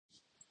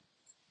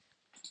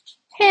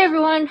Hey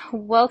everyone,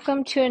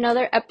 welcome to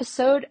another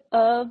episode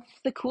of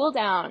The Cool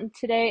Down.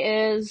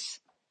 Today is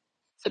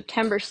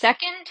September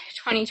 2nd,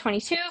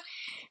 2022,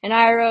 and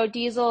I rode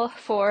diesel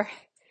for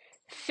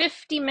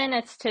 50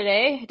 minutes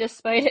today,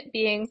 despite it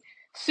being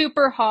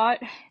super hot.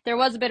 There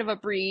was a bit of a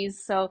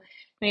breeze, so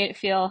made it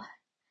feel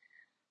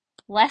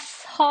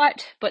less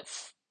hot, but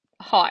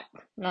hot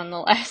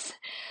nonetheless.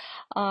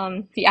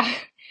 Yeah.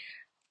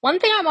 One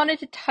thing I wanted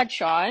to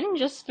touch on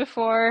just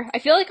before, I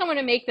feel like I'm going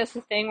to make this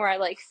a thing where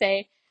I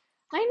say,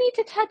 I need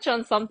to touch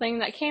on something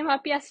that came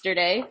up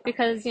yesterday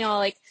because,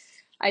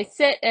 I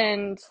sit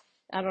and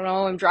I don't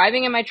know, I'm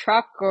driving in my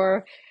truck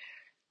or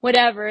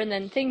whatever, and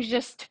then things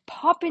just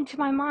pop into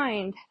my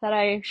mind that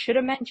I should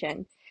have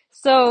mentioned.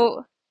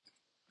 So,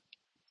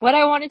 what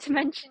I wanted to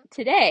mention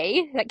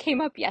today that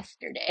came up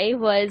yesterday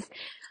was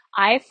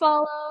I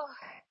follow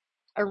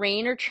a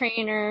Rainer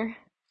trainer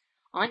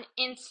on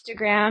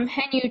Instagram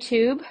and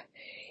YouTube.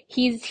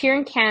 He's here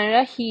in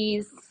Canada.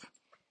 He's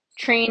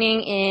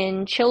training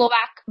in Chilliwack,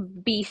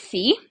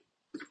 BC.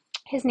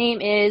 His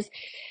name is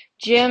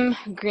Jim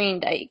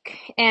Greendyke.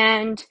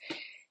 And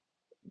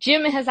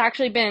Jim has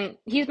actually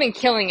he's been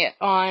killing it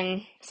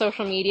on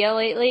social media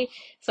lately.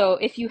 So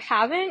if you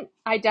haven't,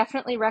 I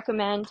definitely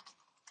recommend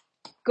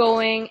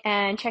going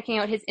and checking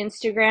out his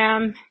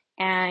Instagram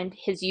and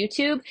his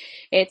YouTube.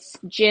 It's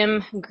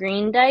Jim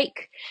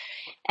Greendyke.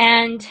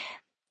 And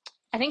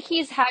I think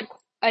he's had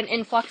an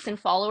influx in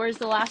followers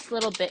the last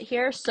little bit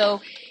here.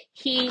 So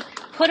he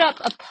put up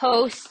a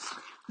post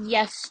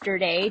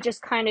yesterday,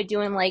 just kind of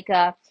doing like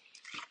a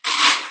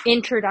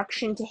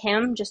introduction to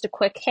him, just a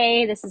quick,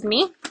 hey, this is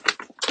me.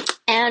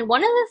 And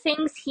one of the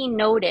things he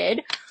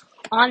noted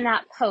on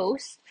that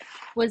post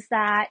was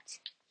that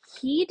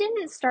he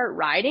didn't start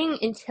riding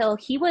until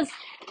he was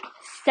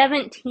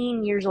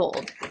 17 years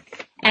old.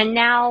 And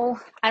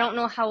now, I don't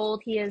know how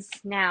old he is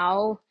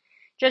now.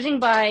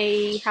 Judging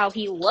by how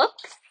he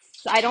looks,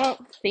 I don't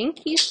think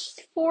he's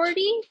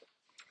 40.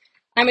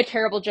 I'm a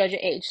terrible judge of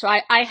age, so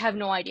I have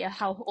no idea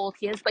how old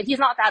he is, but he's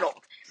not that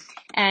old.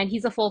 And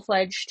he's a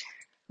full-fledged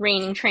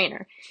reining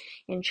trainer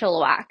in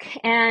Chilliwack.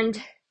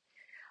 And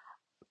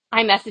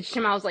I messaged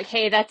him. I was like,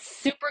 hey, that's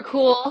super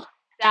cool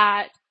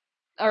that,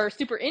 or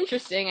super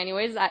interesting,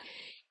 anyways, that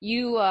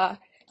you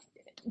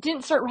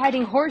didn't start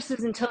riding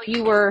horses until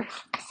you were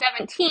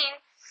 17.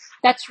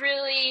 That's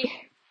really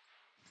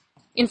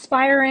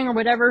inspiring, or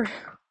whatever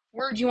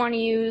word you want to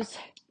use,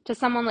 to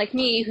someone like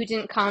me who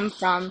didn't come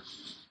from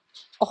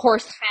a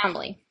horse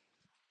family.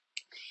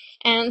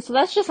 And so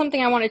that's just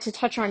something I wanted to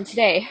touch on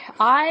today.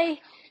 I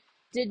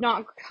did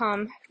not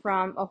come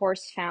from a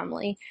horse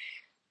family.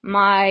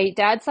 My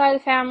dad's side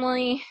of the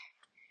family,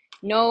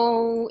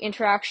 no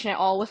interaction at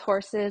all with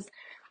horses.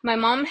 My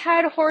mom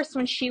had a horse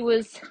when she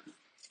was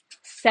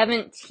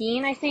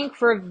 17, I think,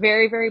 for a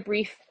very, very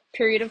brief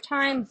period of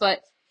time,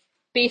 but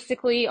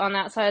basically on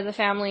that side of the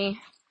family,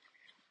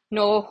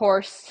 no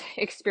horse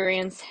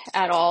experience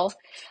at all.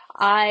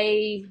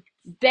 I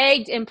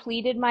begged and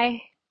pleaded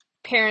my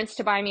parents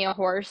to buy me a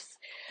horse,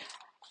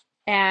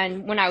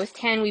 and when I was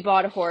 10, we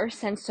bought a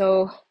horse, and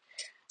so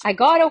I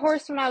got a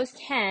horse when I was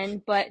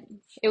 10, but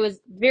it was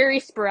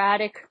very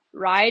sporadic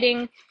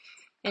riding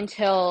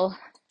until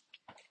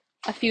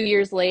a few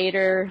years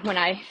later when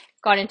I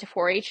got into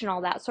 4-H and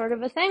all that sort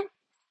of a thing.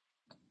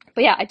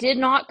 But yeah, I did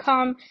not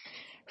come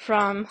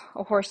from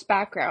a horse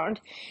background,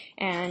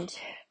 and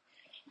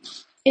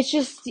it's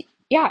just,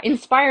 yeah,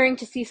 inspiring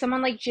to see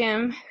someone like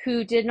Jim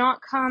who did not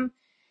come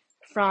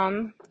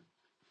from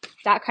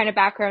that kind of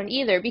background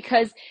either,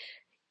 because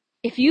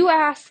if you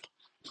ask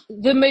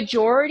the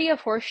majority of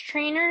horse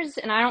trainers,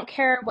 and I don't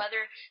care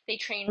whether they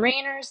train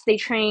reiners, they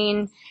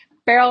train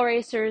barrel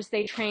racers,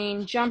 they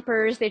train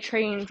jumpers, they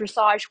train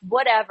dressage,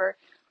 whatever,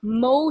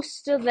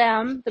 most of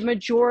them, the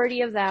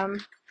majority of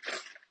them,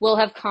 will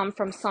have come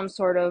from some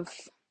sort of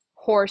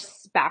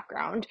horse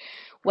background,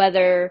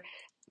 whether,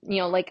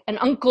 like an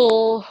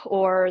uncle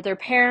or their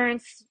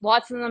parents.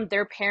 Lots of them,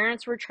 their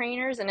parents were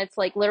trainers, and it's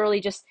like literally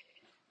just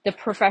the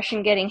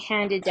profession getting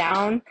handed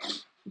down.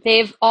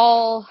 They've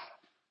all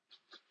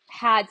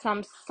had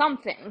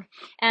something.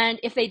 And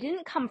if they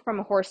didn't come from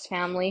a horse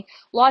family,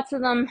 lots of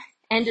them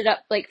ended up,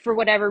 like, for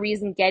whatever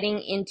reason, getting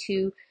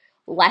into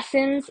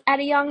lessons at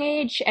a young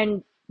age,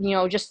 and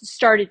just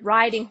started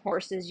riding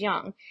horses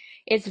young.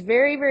 It's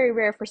very, very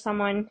rare for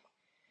someone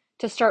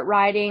to start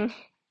riding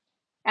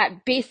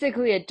at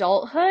basically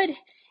adulthood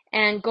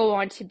and go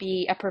on to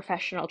be a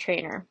professional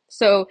trainer.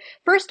 So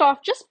first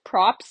off, just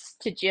props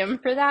to Jim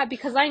for that,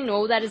 because I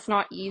know that it's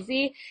not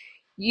easy.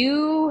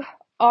 You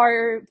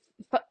are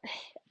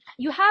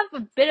you have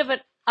a bit of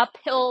an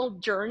uphill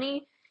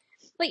journey.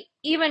 Like,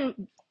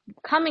 even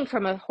coming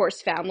from a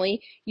horse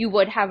family, you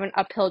would have an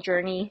uphill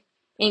journey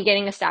in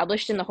getting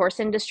established in the horse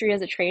industry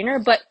as a trainer,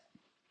 but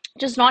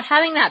just not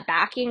having that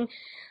backing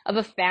of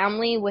a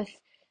family with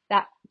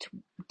that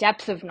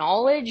depth of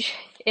knowledge,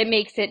 it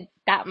makes it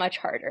that much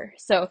harder.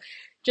 So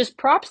just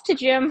props to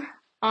Jim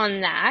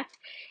on that.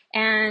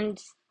 And,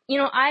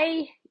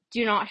 I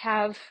do not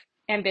have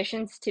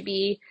ambitions to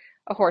be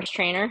a horse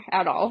trainer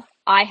at all.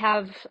 I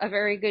have a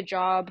very good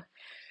job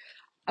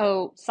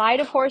outside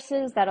of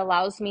horses that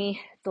allows me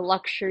the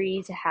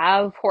luxury to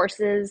have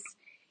horses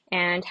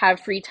and have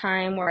free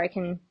time where I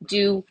can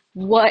do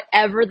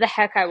whatever the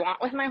heck I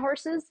want with my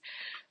horses.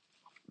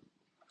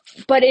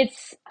 But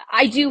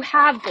I do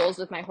have goals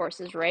with my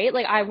horses, right?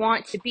 Like, I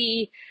want to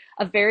be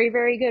a very,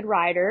 very good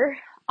rider.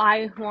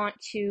 I want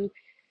to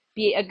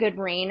be a good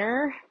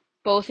reiner,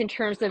 both in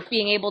terms of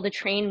being able to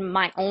train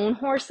my own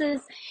horses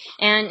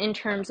and in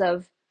terms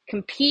of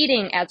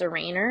competing as a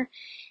reiner.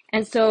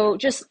 And so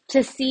just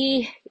to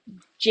see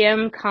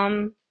Jim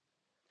come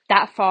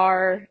that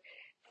far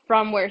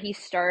from where he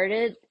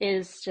started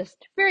is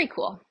just very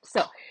cool.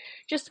 So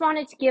just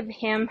wanted to give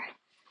him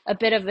a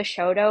bit of a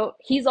shout out.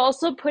 He's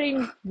also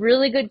putting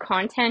really good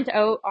content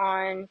out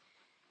on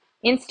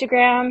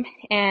Instagram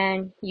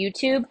and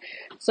YouTube.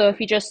 So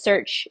if you just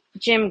search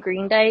Jim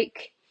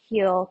Greendyke,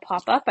 he'll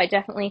pop up. I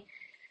definitely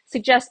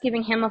suggest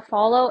giving him a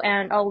follow,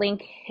 and I'll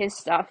link his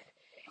stuff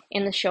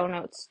in the show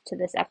notes to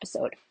this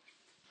episode.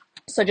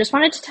 So just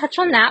wanted to touch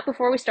on that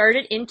before we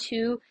started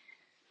into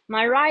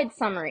my ride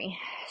summary.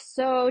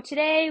 So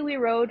today we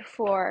rode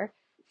for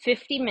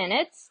 50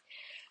 minutes.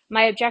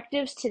 My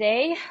objectives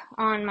today,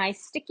 on my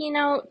sticky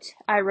note,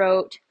 I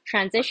wrote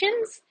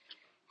transitions,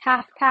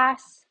 half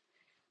pass,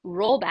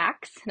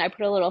 rollbacks, and I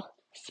put a little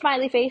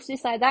smiley face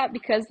beside that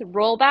because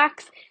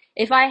rollbacks,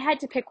 if I had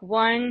to pick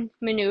one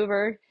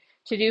maneuver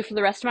to do for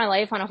the rest of my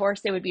life on a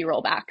horse, it would be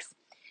rollbacks.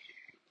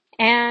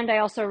 And I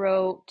also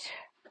wrote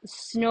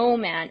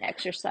snowman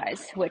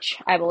exercise, which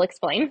I will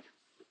explain.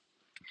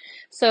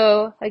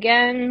 So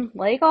again,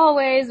 like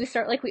always, we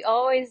start like we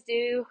always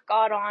do,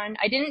 got on.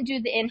 I didn't do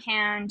the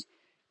in-hand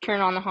turn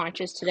on the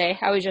haunches today.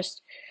 I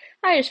just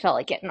felt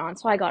like getting on,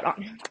 so I got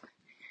on.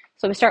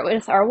 So we start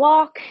with our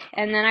walk,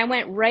 and then I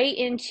went right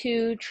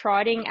into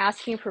trotting,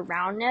 asking for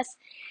roundness.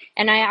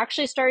 And I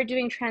actually started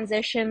doing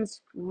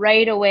transitions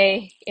right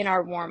away in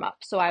our warm-up.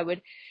 So I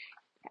would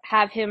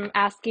have him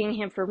asking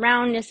him for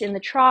roundness in the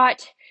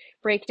trot,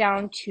 break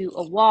down to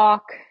a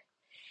walk,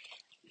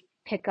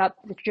 pick up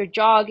the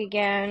jog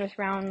again with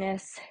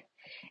roundness.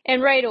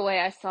 And right away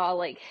I saw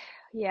like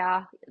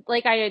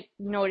I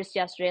noticed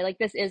yesterday, like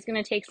this is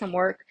going to take some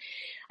work.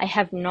 I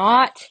have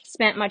not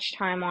spent much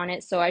time on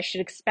it, so I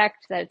should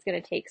expect that it's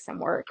going to take some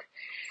work.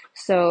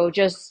 So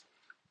just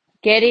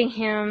getting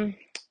him,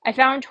 I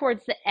found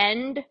towards the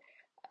end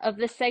of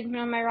this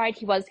segment of my ride,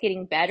 he was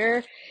getting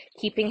better,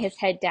 keeping his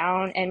head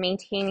down and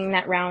maintaining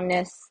that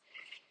roundness.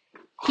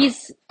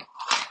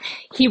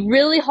 He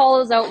really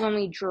hollows out when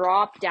we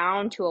drop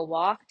down to a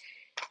walk,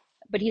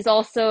 but he's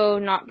also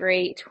not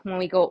great when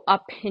we go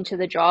up into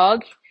the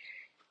jog.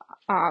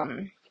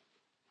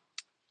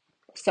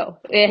 So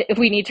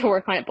we need to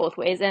work on it both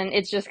ways, and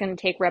it's just going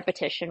to take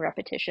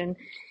repetition.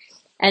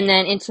 And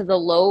then into the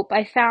lope,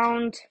 I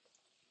found,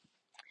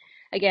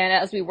 again,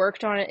 as we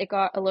worked on it, it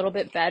got a little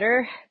bit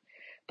better,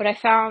 but I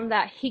found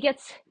that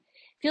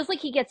feels like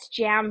he gets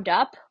jammed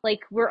up.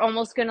 Like we're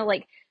almost going to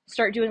like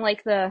start doing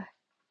like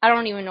I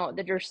don't even know what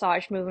the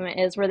dressage movement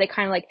is, where they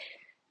kind of like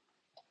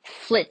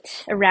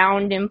flit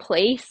around in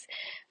place.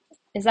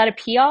 Is that a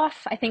pee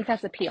off? I think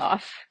that's a pee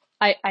off.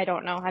 I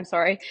don't know. I'm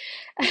sorry.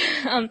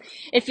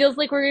 It feels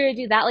like we're going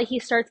to do that. Like he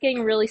starts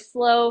getting really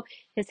slow.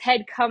 His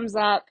head comes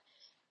up,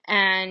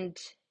 and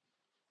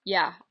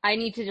yeah, I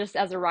need to just,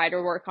 as a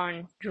rider, work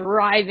on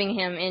driving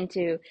him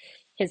into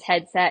his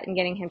headset and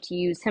getting him to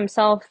use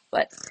himself,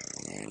 but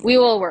we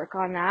will work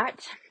on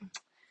that.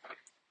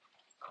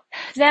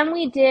 Then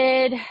we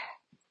did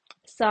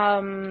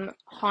some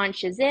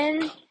haunches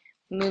in,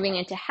 moving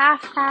into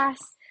half pass.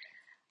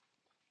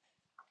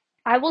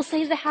 I will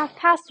say the half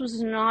pass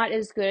was not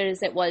as good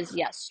as it was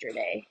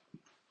yesterday,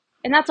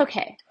 and that's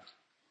okay.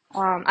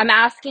 I'm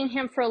asking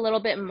him for a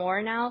little bit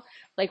more now,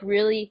 like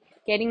really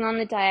getting on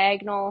the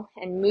diagonal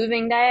and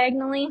moving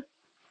diagonally,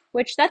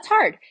 which that's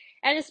hard.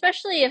 And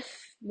especially if,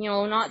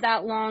 not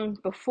that long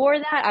before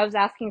that, I was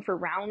asking for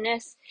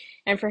roundness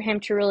and for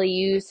him to really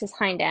use his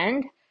hind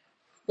end.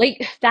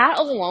 Like that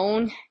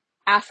alone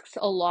asks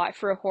a lot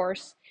for a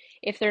horse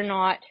if they're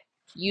not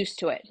used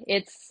to it.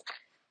 It's,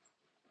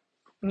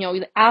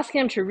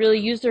 asking them to really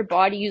use their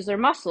body, use their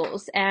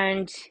muscles.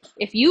 And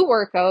if you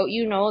work out,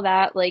 you know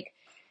that, like,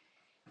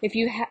 if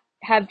you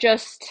have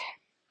just,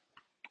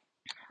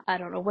 I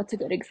don't know, what's a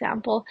good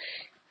example?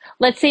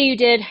 Let's say you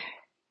did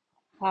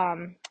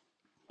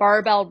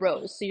barbell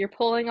rows. So you're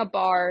pulling a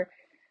bar,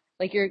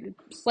 like you're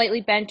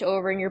slightly bent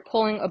over and you're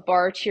pulling a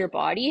bar to your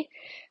body.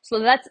 So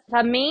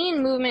the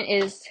main movement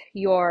is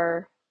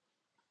your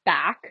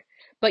back,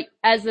 but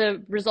as a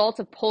result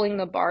of pulling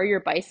the bar,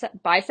 your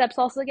biceps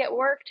also get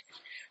worked.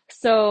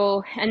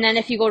 So, and then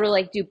if you go to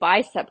like do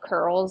bicep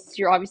curls,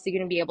 you're obviously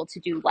going to be able to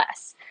do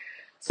less.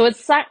 So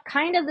it's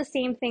kind of the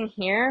same thing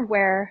here,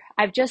 where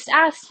I've just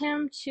asked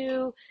him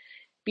to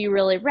be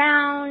really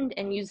round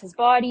and use his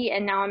body,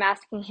 and now I'm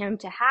asking him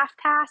to half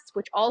pass,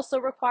 which also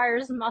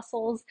requires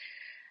muscles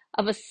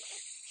of a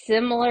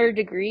similar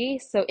degree.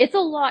 So it's a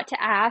lot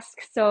to ask.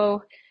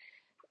 So,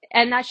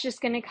 and that's just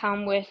going to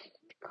come with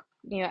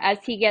as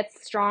he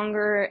gets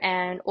stronger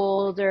and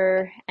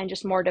older and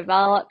just more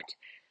developed,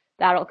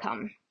 that'll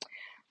come.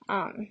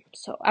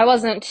 So I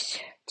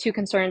wasn't too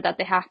concerned that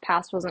the half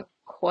pass wasn't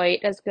quite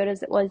as good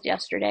as it was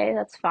yesterday.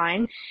 That's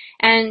fine.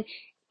 And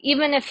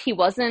even if he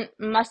wasn't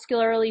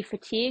muscularly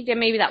fatigued, and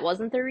maybe that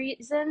wasn't the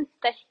reason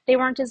that they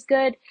weren't as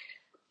good,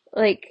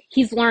 like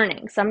he's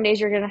learning. Some days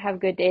you're going to have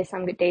good days,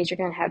 some good days you're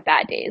going to have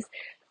bad days.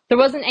 There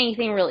wasn't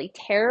anything really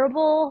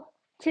terrible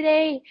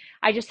today.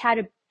 I just had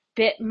a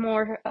bit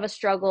more of a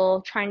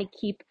struggle trying to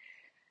keep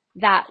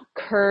that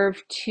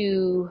curve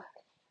to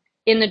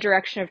in the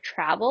direction of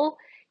travel.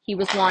 He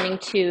was wanting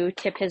to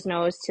tip his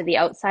nose to the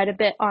outside a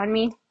bit on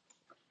me.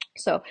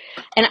 So,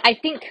 and I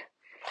think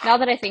now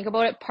that I think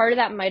about it, part of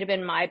that might have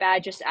been my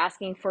bad, just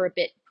asking for a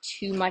bit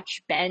too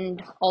much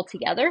bend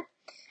altogether,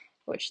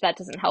 which that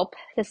doesn't help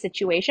the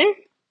situation.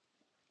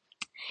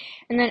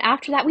 And then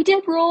after that, we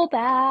did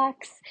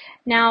rollbacks.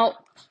 Now,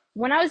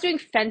 when I was doing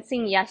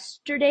fencing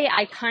yesterday,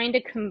 I kind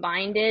of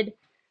combined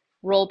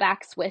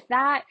rollbacks with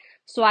that.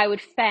 So I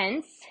would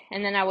fence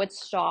and then I would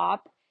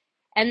stop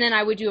and then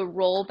I would do a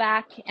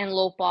rollback and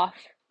lope off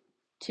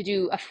to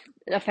do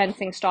a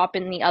fencing stop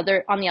on the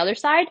other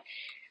side.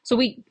 So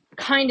we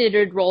kind of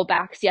did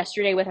rollbacks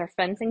yesterday with our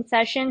fencing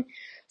session.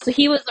 So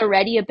he was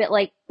already a bit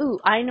like, ooh,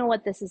 I know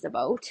what this is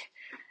about.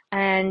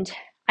 And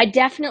I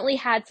definitely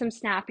had some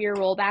snappier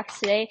rollbacks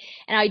today.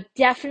 And I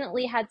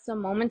definitely had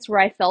some moments where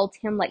I felt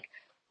him like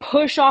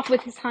push off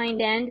with his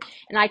hind end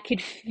and I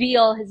could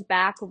feel his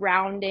back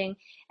rounding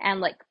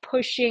and like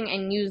pushing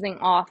and using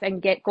off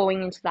and get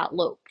going into that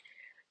lope.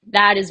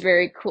 That is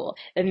very cool.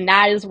 And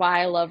that is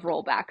why I love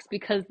rollbacks,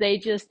 because they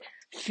just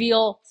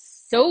feel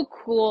so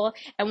cool.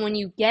 And when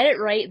you get it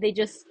right,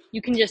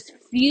 you can just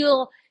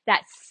feel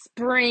that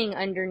spring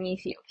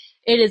underneath you.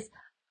 It is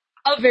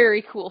a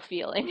very cool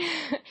feeling.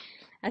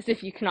 As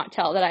if you cannot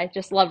tell that I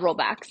just love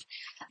rollbacks.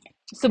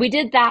 So we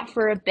did that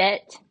for a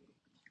bit.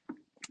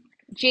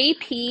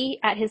 JP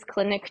at his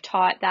clinic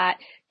taught that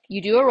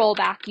you do a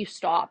rollback, you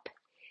stop,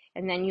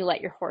 and then you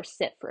let your horse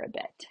sit for a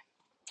bit.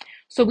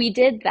 So we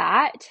did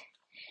that.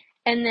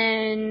 And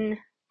then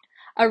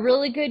a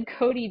really good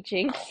Cody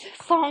Jinks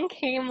song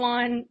came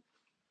on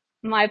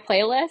my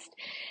playlist.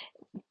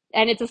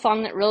 And it's a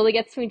song that really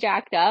gets me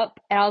jacked up.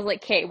 And I was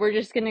like, okay, we're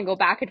just going to go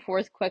back and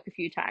forth quick a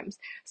few times.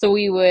 So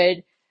we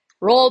would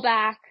roll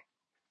back,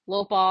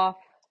 lope off,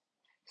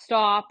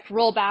 stop,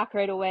 roll back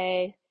right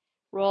away,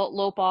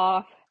 lope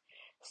off,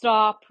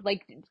 stop,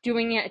 like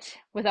doing it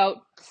without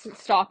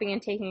stopping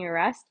and taking a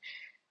rest.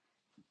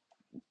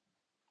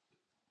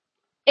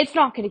 It's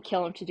not going to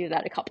kill him to do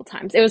that a couple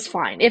times. It was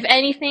fine. If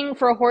anything,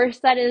 for a horse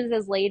that is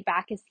as laid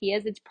back as he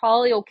is, it's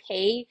probably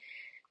okay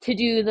to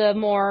do the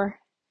more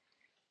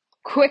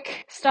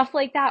quick stuff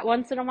like that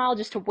once in a while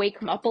just to wake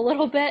him up a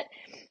little bit.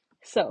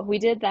 So we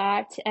did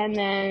that. And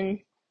then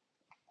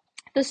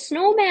the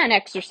snowman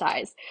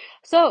exercise.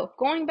 So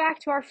going back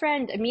to our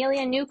friend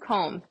Amelia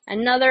Newcomb,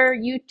 another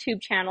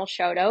YouTube channel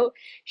shout out.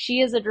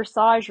 She is a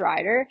dressage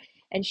rider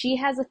and she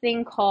has a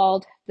thing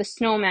called the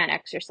snowman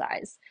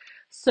exercise.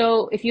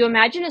 So if you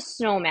imagine a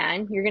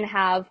snowman, you're going to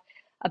have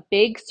a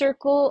big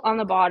circle on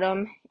the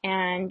bottom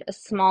and a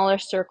smaller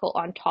circle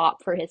on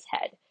top for his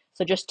head.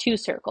 So just two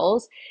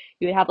circles.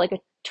 You would have like a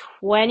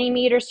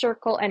 20-meter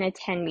circle and a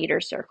 10-meter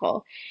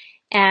circle.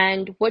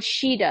 And what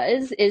she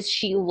does is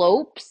she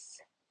lopes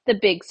the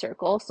big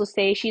circle. So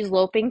say she's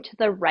loping to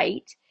the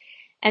right.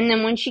 And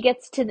then when she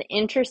gets to the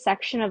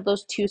intersection of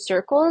those two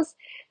circles,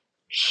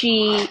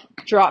 she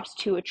drops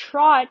to a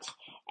trot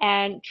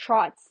and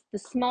trots the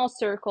small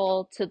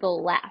circle to the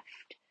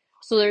left.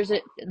 So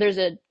there's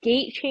a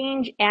gait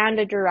change and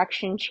a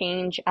direction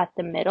change at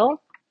the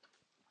middle.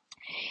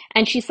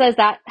 And she says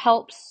that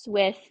helps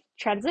with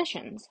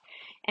transitions.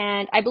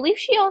 And I believe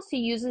she also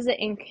uses it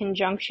in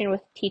conjunction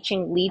with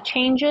teaching lead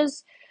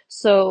changes.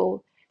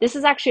 So this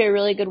is actually a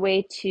really good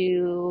way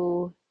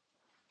to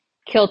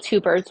kill two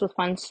birds with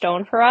one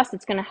stone for us.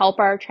 It's going to help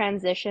our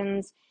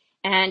transitions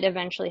and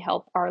eventually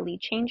help our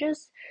lead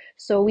changes.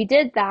 So we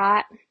did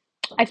that.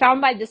 I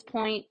found by this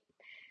point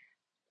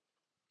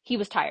he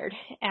was tired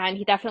and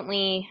he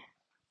definitely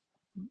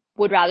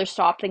would rather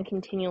stop than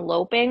continue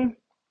loping.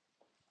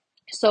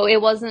 So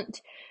it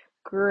wasn't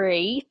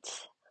great.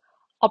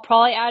 I'll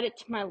probably add it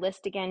to my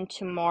list again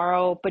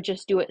tomorrow, but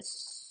just do it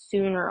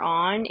sooner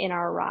on in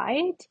our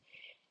ride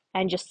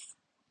and just,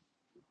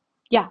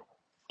 yeah,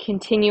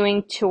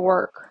 continuing to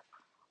work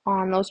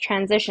on those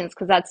transitions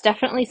because that's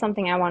definitely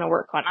something I want to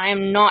work on. I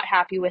am not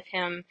happy with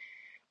him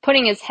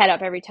putting his head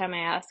up every time I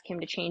ask him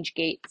to change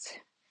gaits.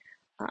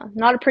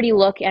 Not a pretty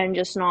look and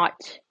just not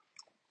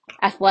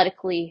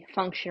athletically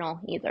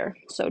functional either.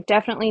 So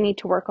definitely need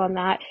to work on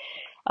that.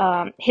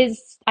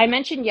 I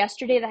mentioned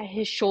yesterday that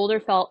his shoulder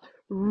felt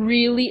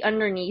really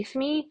underneath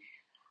me.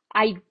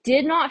 I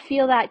did not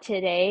feel that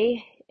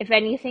today. If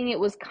anything, it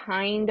was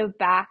kind of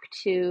back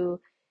to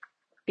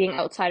being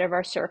outside of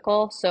our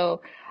circle.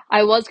 So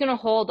I was going to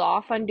hold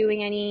off on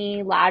doing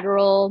any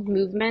lateral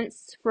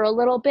movements for a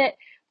little bit,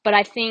 but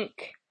I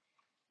think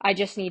I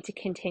just need to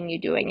continue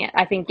doing it.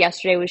 I think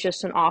yesterday was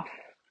just a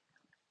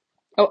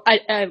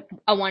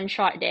a one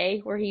shot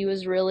day where he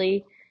was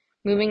really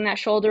moving that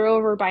shoulder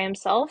over by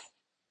himself.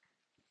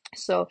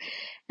 So,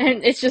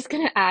 and it's just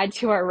gonna add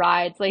to our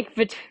rides. Like,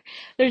 but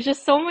there's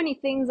just so many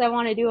things I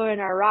want to do in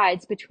our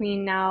rides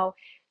between now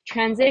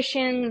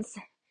transitions,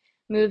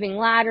 moving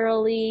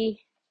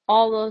laterally,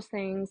 all those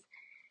things.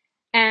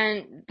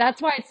 And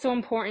that's why it's so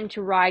important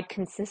to ride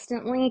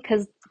consistently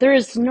because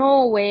there's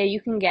no way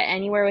you can get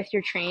anywhere with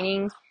your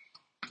training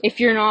if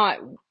you're not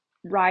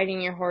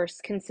riding your horse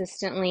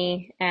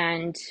consistently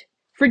and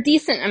for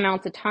decent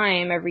amounts of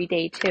time every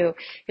day too.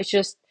 It's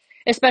just,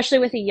 especially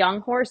with a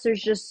young horse,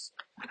 there's just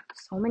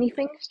so many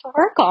things to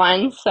work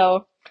on.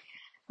 So,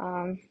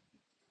 um,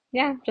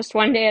 yeah, just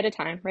one day at a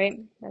time, right?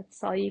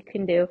 That's all you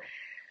can do.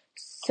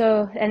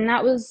 So, and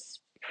that was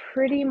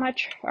pretty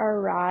much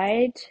our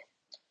ride.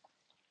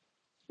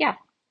 Yeah.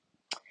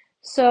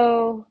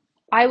 So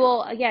I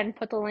will again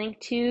put the link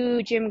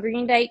to Jim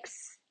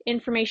Greendyke's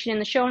information in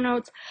the show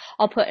notes.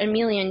 I'll put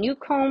Amelia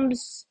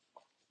Newcomb's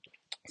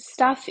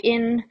stuff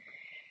in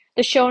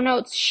the show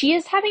notes. She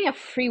is having a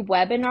free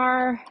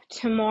webinar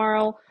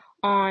tomorrow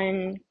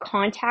on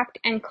contact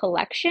and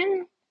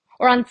collection,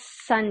 or on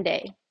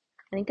Sunday.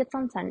 I think it's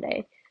on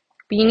Sunday.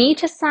 But you need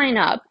to sign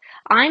up.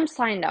 I'm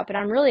signed up and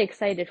I'm really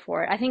excited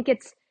for it. I think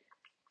it's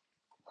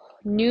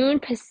noon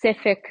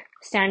Pacific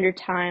Standard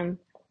Time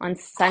on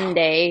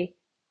Sunday,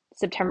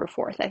 September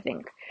 4th, I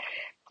think.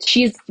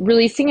 She's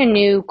releasing a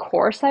new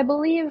course, I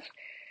believe,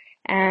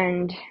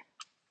 and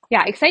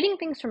yeah, exciting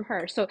things from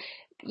her. So,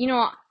 you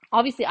know,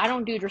 obviously I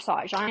don't do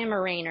dressage. I am a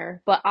reiner,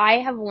 but I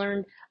have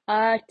learned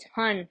a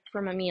ton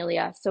from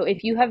Amelia. So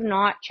if you have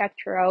not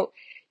checked her out,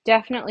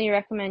 definitely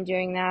recommend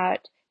doing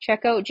that.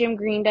 Check out Jim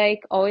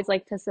Greendyke. Always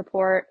like to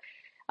support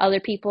other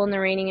people in the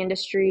reining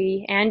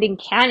industry and in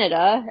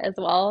Canada as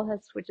well,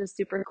 which is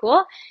super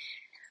cool.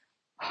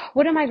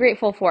 What am I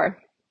grateful for?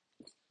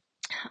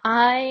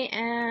 I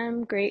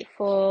am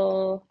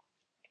grateful.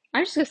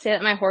 I'm just gonna say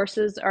that my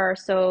horses are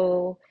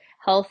so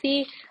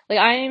healthy. Like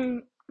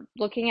I'm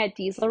looking at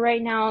Diesel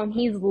right now and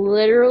he's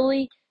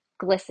literally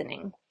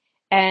glistening.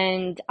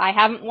 And I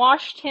haven't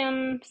washed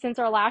him since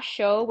our last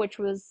show, which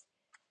was,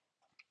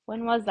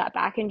 when was that?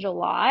 Back in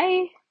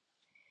July.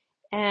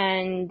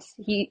 And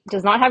he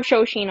does not have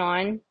show sheen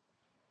on.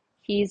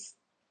 He's,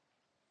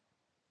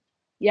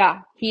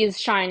 yeah, he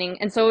is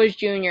shining. And so is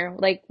Junior.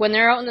 Like when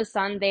they're out in the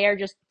sun, they are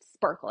just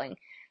sparkling.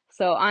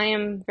 So I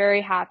am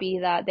very happy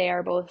that they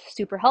are both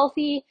super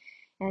healthy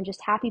and just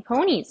happy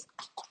ponies.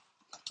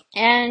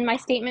 And my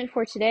statement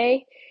for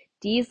today,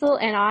 Diesel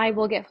and I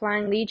will get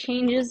flying lead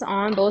changes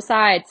on both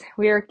sides.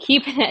 We are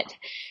keeping it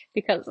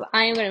because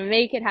I am going to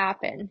make it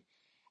happen.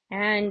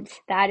 And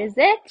that is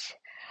it.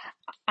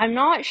 I'm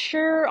not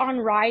sure on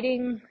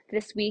riding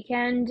this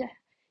weekend.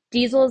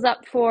 Diesel's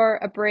up for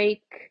a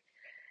break.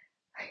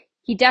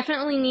 He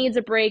definitely needs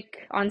a break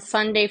on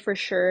Sunday for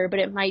sure, but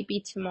it might be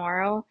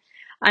tomorrow.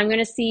 I'm going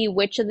to see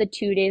which of the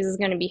 2 days is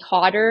going to be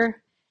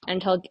hotter,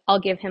 and I'll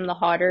give him the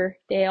hotter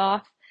day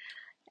off.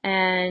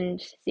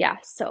 And yeah,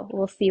 so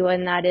we'll see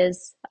when that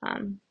is.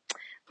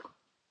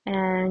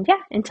 And yeah,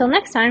 until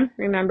next time,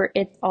 remember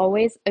it's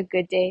always a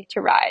good day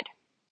to ride.